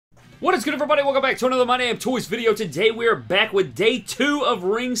What is good, everybody? Welcome back to another My Damn Toys video. Today we are back with day 2 of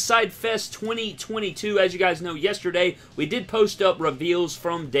Ringside Fest 2022. As you guys know, yesterday we did post up reveals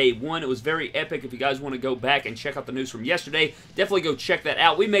from day 1. It was very epic. If you guys want to go back and check out the news from yesterday, definitely go check that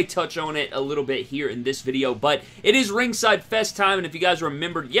out. We may touch on it a little bit here in this video, but it is Ringside Fest time, and if you guys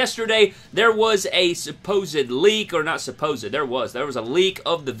remembered yesterday, there was a supposed leak, or not supposed, there was a leak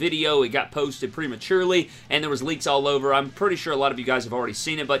of the video. It got posted prematurely, and there was leaks all over. I'm pretty sure a lot of you guys have already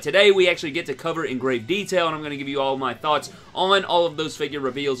seen it, but today we actually get to cover it in grave detail, and I'm going to give you all my thoughts on all of those figure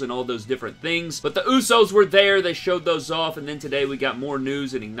reveals and all those different things. But the Usos were there, they showed those off, and then today we got more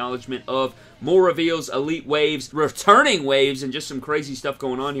news and acknowledgement of more reveals, elite waves, returning waves, and just some crazy stuff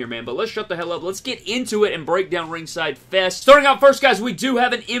going on here, man. But let's shut the hell up. Let's get into it and break down Ringside Fest. Starting out first, guys, we do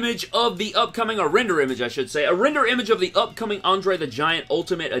have an image of the upcoming, a render image, I should say, a render image of the upcoming Andre the Giant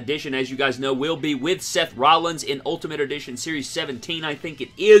Ultimate Edition. As you guys know, will be with Seth Rollins in Ultimate Edition Series 17, I think it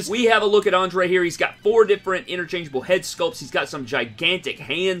is. We have a look at Andre here. He's got 4 different interchangeable head sculpts. He's got some gigantic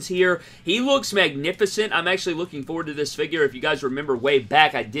hands here. He looks magnificent. I'm actually looking forward to this figure. If you guys remember way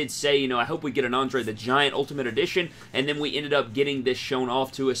back, I did say, you know, I hope we get an Andre the Giant Ultimate Edition, and then we ended up getting this shown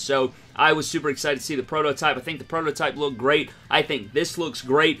off to us, so I was super excited to see the prototype. I think the prototype looked great. I think this looks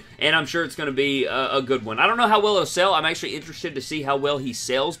great, and I'm sure it's going to be a good one. I don't know how well it'll sell. I'm actually interested to see how well he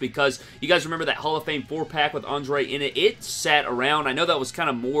sells, because you guys remember that Hall of Fame 4-pack with Andre in it? It sat around. I know that was kind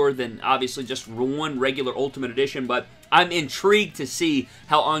of more than, obviously, just one regular Ultimate Edition, but I'm intrigued to see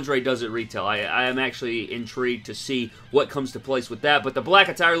how Andre does at retail. I am actually intrigued to see what comes to place with that, but the black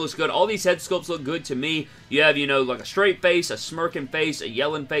attire looks good. All these head sculpts look good to me. You have, you know, like a straight face, a smirking face, a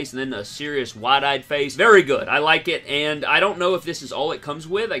yelling face, and then a serious wide-eyed face. Very good. I like it, and I don't know if this is all it comes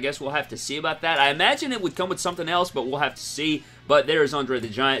with. I guess we'll have to see about that. I imagine it would come with something else, but we'll have to see. But there's Andre the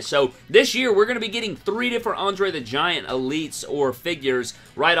Giant. So this year, we're going to be getting 3 different Andre the Giant elites or figures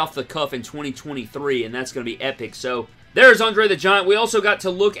right off the cuff in 2023, and that's going to be epic. So there's Andre the Giant. We also got to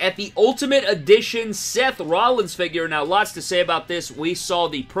look at the Ultimate Edition Seth Rollins figure. Now, lots to say about this. We saw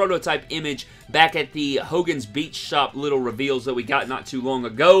the prototype image back at the Hogan's Beach Shop little reveals that we got not too long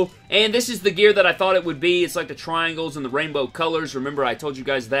ago. And this is the gear that I thought it would be. It's like the triangles and the rainbow colors. Remember, I told you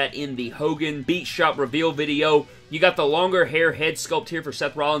guys that in the Hogan Beach Shop reveal video. You got the longer hair head sculpt here for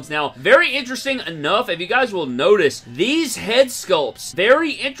Seth Rollins. Now, very interesting enough, if you guys will notice, these head sculpts,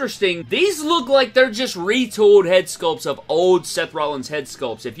 very interesting. These look like they're just retooled head sculpts of old Seth Rollins head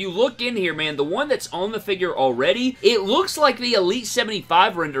sculpts. If you look in here, man, the one that's on the figure already, it looks like the Elite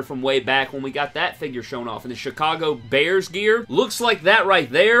 75 render from way back when we got that figure shown off in the Chicago Bears gear. Looks like that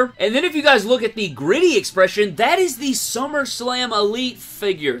right there. And then if you guys look at the gritty expression, that is the SummerSlam Elite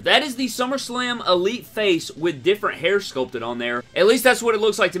figure. That is the SummerSlam Elite face with different hair sculpted on there. At least that's what it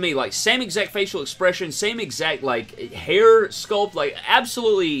looks like to me. Like, same exact facial expression, same exact, like, hair sculpt, like,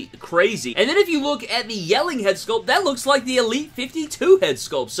 absolutely crazy. And then if you look at the yelling head sculpt, that looks like the Elite 52 head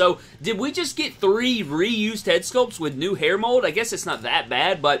sculpt. So, did we just get 3 reused head sculpts with new hair mold? I guess it's not that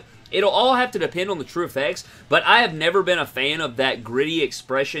bad, but it'll all have to depend on the true effects, but I have never been a fan of that gritty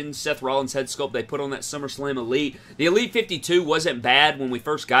expression Seth Rollins head sculpt they put on that SummerSlam Elite. The Elite 52 wasn't bad when we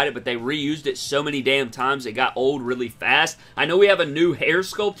first got it, but they reused it so many damn times it got old really fast. I know we have a new hair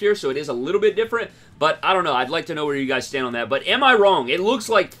sculpt here, so it is a little bit different, but I don't know. I'd like to know where you guys stand on that. But am I wrong? It looks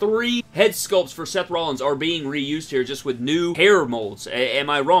like 3 head sculpts for Seth Rollins are being reused here just with new hair molds. Am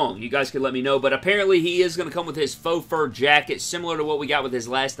I wrong? You guys can let me know. But apparently he is going to come with his faux fur jacket, similar to what we got with his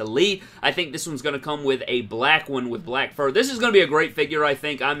last Elite. I think this one's going to come with a black one with black fur. This is going to be a great figure, I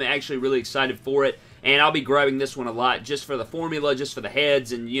think. I'm actually really excited for it. And I'll be grabbing this one a lot just for the formula, just for the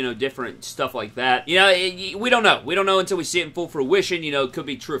heads, and, you know, different stuff like that. You know, we don't know. We don't know until we see it in full fruition. You know, it could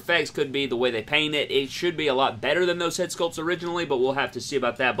be true effects, could be the way they paint it. It should be a lot better than those head sculpts originally, but we'll have to see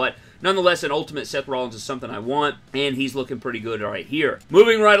about that. But nonetheless, an Ultimate Seth Rollins is something I want, and he's looking pretty good right here.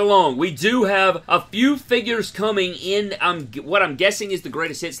 Moving right along, we do have a few figures coming in. What I'm guessing is the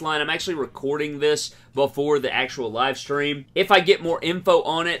Greatest Hits line. I'm actually recording this before the actual live stream. If I get more info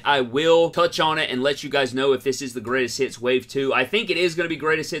on it, I will touch on it and let you guys know if this is the Greatest Hits Wave 2. I think it is going to be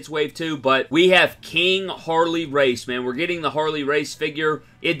Greatest Hits Wave 2, but we have King Harley Race, man. We're getting the Harley Race figure.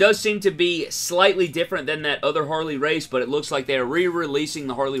 It does seem to be slightly different than that other Harley Race, but it looks like they're re-releasing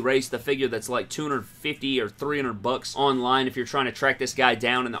the Harley Race, the figure that's like $250 or $300 online if you're trying to track this guy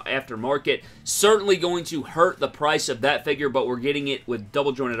down in the aftermarket. Certainly going to hurt the price of that figure, but we're getting it with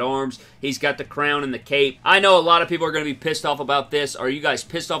double jointed arms. He's got the crown and the cape. I know a lot of people are going to be pissed off about this. Are you guys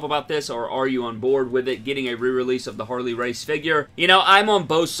pissed off about this, or are you on board with it, getting a re-release of the Harley Race figure? You know, I'm on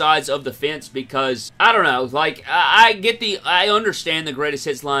both sides of the fence because, I don't know, like, I understand the Greatest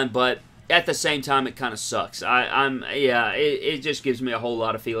Hits line, but at the same time, it kind of sucks. Yeah, it just gives me a whole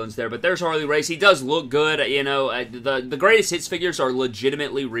lot of feelings there. But there's Harley Race. He does look good. You know, the greatest hits figures are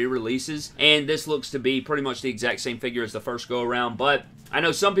legitimately re-releases, and this looks to be pretty much the exact same figure as the first go-around, but I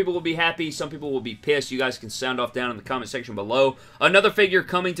know some people will be happy, some people will be pissed. You guys can sound off down in the comment section below. Another figure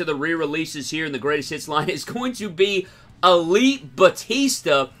coming to the re-releases here in the greatest hits line is going to be Elite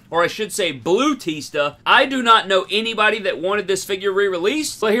Batista, or I should say Blue Tista. I do not know anybody that wanted this figure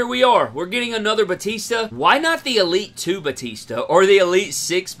re-released, but here we are. We're getting another Batista. Why not the Elite 2 Batista, or the Elite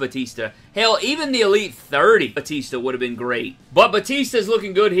 6 Batista? Hell, even the Elite 30 Batista would have been great. But Batista's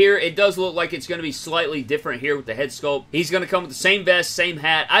looking good here. It does look like it's going to be slightly different here with the head sculpt. He's going to come with the same vest, same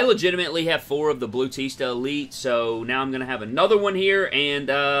hat. I legitimately have 4 of the Blue Tista Elite, so now I'm going to have another one here, and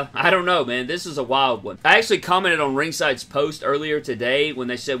I don't know, man. This is a wild one. I actually commented on Ringside's post earlier today when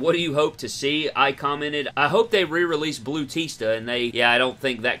they said, what do you hope to see? I commented, I hope they re-release Blue Tista, and I don't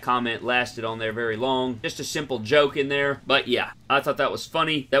think that comment lasted on there very long. Just a simple joke in there, but yeah, I thought that was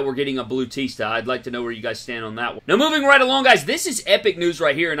funny that we're getting a Blue Tista. I'd like to know where you guys stand on that one. Now, moving right along, guys, this is epic news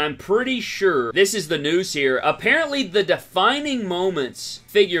right here, and I'm pretty sure this is the news here. Apparently, the Defining Moments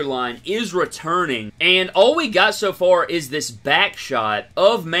figure line is returning, and all we got so far is this back shot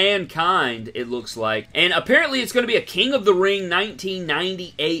of Mankind, it looks like, and apparently it's going to be a King of the Ring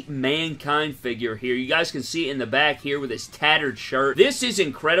 1998 Mankind figure here. You guys can see it in the back here with his tattered shirt. This is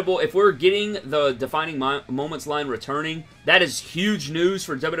incredible. If we're getting the Defining Moments line returning, that is huge news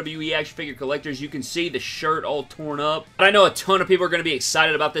for WWE action figure collectors. You can see the shirt all torn up. But I know a ton of people are going to be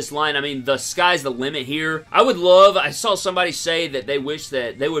excited about this line. I mean, the sky's the limit here. I saw somebody say that they wish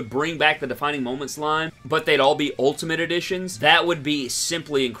that they would bring back the Defining Moments line, but they'd all be Ultimate Editions. That would be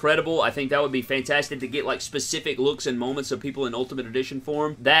simply incredible. I think that would be fantastic to get like specific looks and moments of people in Ultimate Edition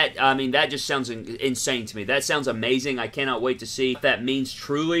form. That just sounds insane to me. That sounds amazing. I cannot wait to see what that means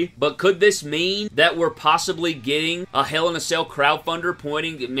truly. But could this mean that we're possibly getting a Hell in a Cell crowdfunder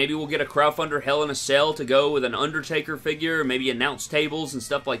pointing, maybe we'll get a crowdfunder Hell in a Cell to go with an Undertaker figure, maybe announce tables and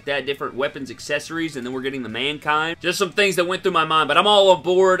stuff like that, different weapons, accessories, and then we're getting the Mankind. Just some things that went through my mind, but I'm all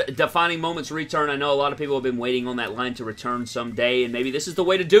aboard Defining Moments return. I know a lot of people have been waiting on that line to return someday, and maybe this is the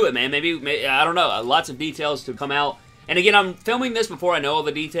way to do it, man. Maybe I don't know, lots of details to come out. And again, I'm filming this before I know all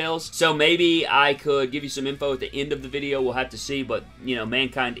the details, so maybe I could give you some info at the end of the video. We'll have to see, but, you know,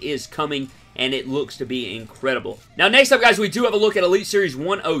 Mankind is coming, and it looks to be incredible. Now, next up, guys, we do have a look at Elite Series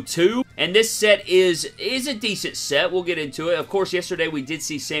 102, and this set is a decent set. We'll get into it. Of course, yesterday we did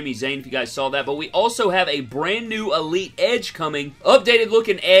see Sami Zayn, if you guys saw that, but we also have a brand new Elite Edge coming. Updated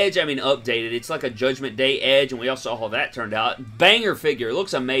looking Edge. I mean, updated. It's like a Judgment Day Edge, and we all saw how that turned out. Banger figure.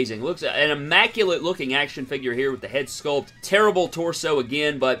 Looks amazing. Looks an immaculate looking action figure here with the head sculpt. Terrible torso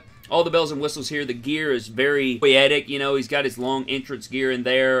again, but all the bells and whistles here. The gear is very poetic. You know, he's got his long entrance gear in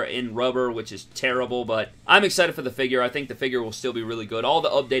there in rubber, which is terrible, but I'm excited for the figure. I think the figure will still be really good. All the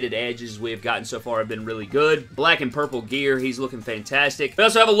updated edges we have gotten so far have been really good. Black and purple gear. He's looking fantastic. We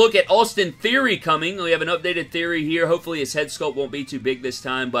also have a look at Austin Theory coming. We have an updated Theory here. Hopefully his head sculpt won't be too big this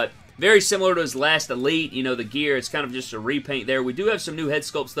time, but very similar to his last Elite. You know, the gear, it's kind of just a repaint there. We do have some new head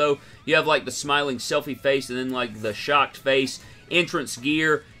sculpts, though. You have, like, the smiling selfie face and then, like, the shocked face. Entrance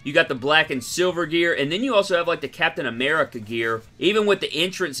gear. You got the black and silver gear, and then you also have like the Captain America gear, even with the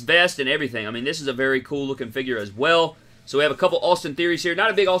entrance vest and everything. I mean, this is a very cool looking figure as well. So we have a couple Austin Theories here.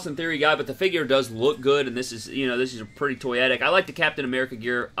 Not a big Austin Theory guy, but the figure does look good, and this is, you know, this is pretty toyetic. I like the Captain America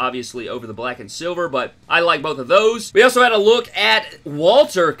gear, obviously, over the black and silver, but I like both of those. We also had a look at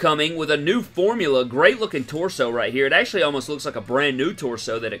Walter coming with a new formula. Great looking torso right here. It actually almost looks like a brand new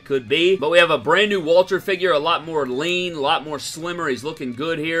torso that it could be, but we have a brand new Walter figure, a lot more lean, a lot more slimmer. He's looking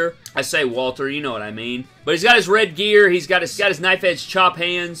good here. I say Walter, you know what I mean. But he's got his red gear. He's got his knife edge chop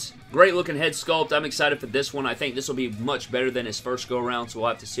hands. Great looking head sculpt. I'm excited for this one. I think this will be much better than his first go around, so we'll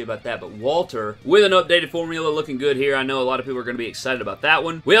have to see about that. But Walter, with an updated formula, looking good here. I know a lot of people are going to be excited about that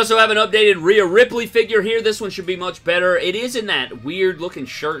one. We also have an updated Rhea Ripley figure here. This one should be much better. It is in that weird looking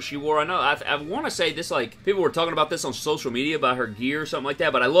shirt she wore. I know, I want to say this, like, people were talking about this on social media about her gear or something like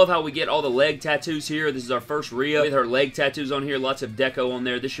that, but I love how we get all the leg tattoos here. This is our first Rhea with her leg tattoos on here. Lots of deco on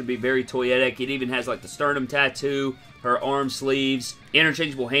there. This should be very toyetic. It even has, like, the sternum tattoo, her arm sleeves,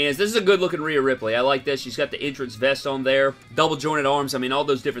 interchangeable hands. This is a good looking Rhea Ripley. I like this. She's got the entrance vest on there. Double jointed arms. I mean, all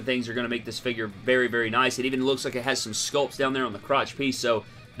those different things are going to make this figure very, very nice. It even looks like it has some sculpts down there on the crotch piece, so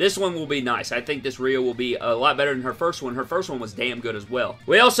this one will be nice. I think this Rhea will be a lot better than her first one. Her first one was damn good as well.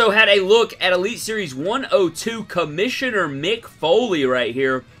 We also had a look at Elite Series 102 Commissioner Mick Foley right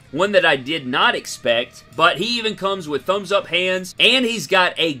here. one that I did not expect, but he even comes with thumbs up hands, and he's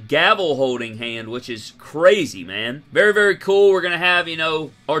got a gavel holding hand, which is crazy, man. Very, very cool. We're going to have, you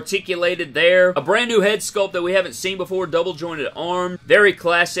know, articulated there. A brand new head sculpt that we haven't seen before, double jointed arm. Very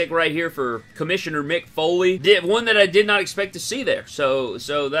classic right here for Commissioner Mick Foley. One that I did not expect to see there, so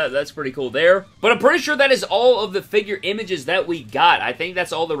that's pretty cool there. But I'm pretty sure that is all of the figure images that we got. I think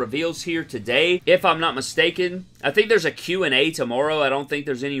that's all the reveals here today, if I'm not mistaken. I think there's a Q&A tomorrow. I don't think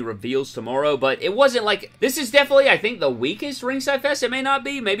there's any reveals tomorrow, but it wasn't like... This is definitely, I think, the weakest Ringside Fest. It may not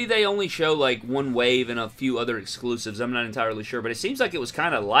be. Maybe they only show, like, one wave and a few other exclusives. I'm not entirely sure, but it seems like it was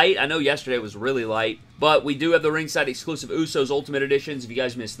kind of light. I know yesterday was really light, but we do have the Ringside exclusive Usos Ultimate Editions, if you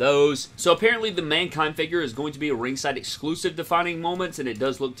guys missed those. So apparently the Mankind figure is going to be a Ringside exclusive defining moments, and it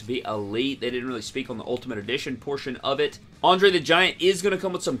does look to be elite. They didn't really speak on the Ultimate Edition portion of it. Andre the Giant is going to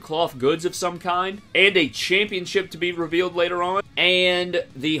come with some cloth goods of some kind, and a championship to be revealed later on. And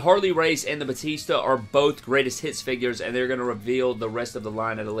the Harley Race and the Batista are both greatest hits figures, and they're going to reveal the rest of the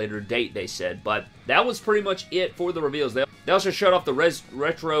line at a later date, they said. But that was pretty much it for the reveals. They also showed off the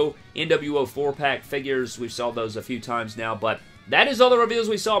retro NWO 4-pack figures. We saw those a few times now, but that is all the reveals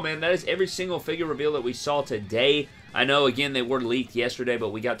we saw, man. That is every single figure reveal that we saw today. I know, again, they were leaked yesterday,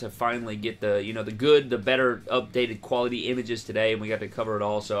 but we got to finally get the, you know, the good, the better, updated quality images today, and we got to cover it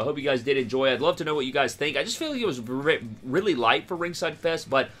all. So I hope you guys did enjoy. I'd love to know what you guys think. I just feel like it was really light for Ringside Fest,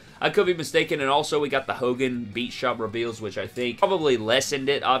 but I could be mistaken. And also, we got the Hogan Beat Shop reveals, which I think probably lessened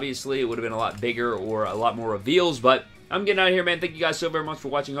it, obviously. It would have been a lot bigger or a lot more reveals, but I'm getting out of here, man. Thank you guys so very much for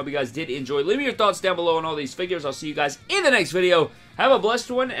watching. Hope you guys did enjoy. Leave me your thoughts down below on all these figures. I'll see you guys in the next video. Have a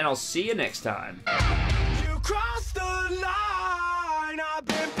blessed one, and I'll see you next time.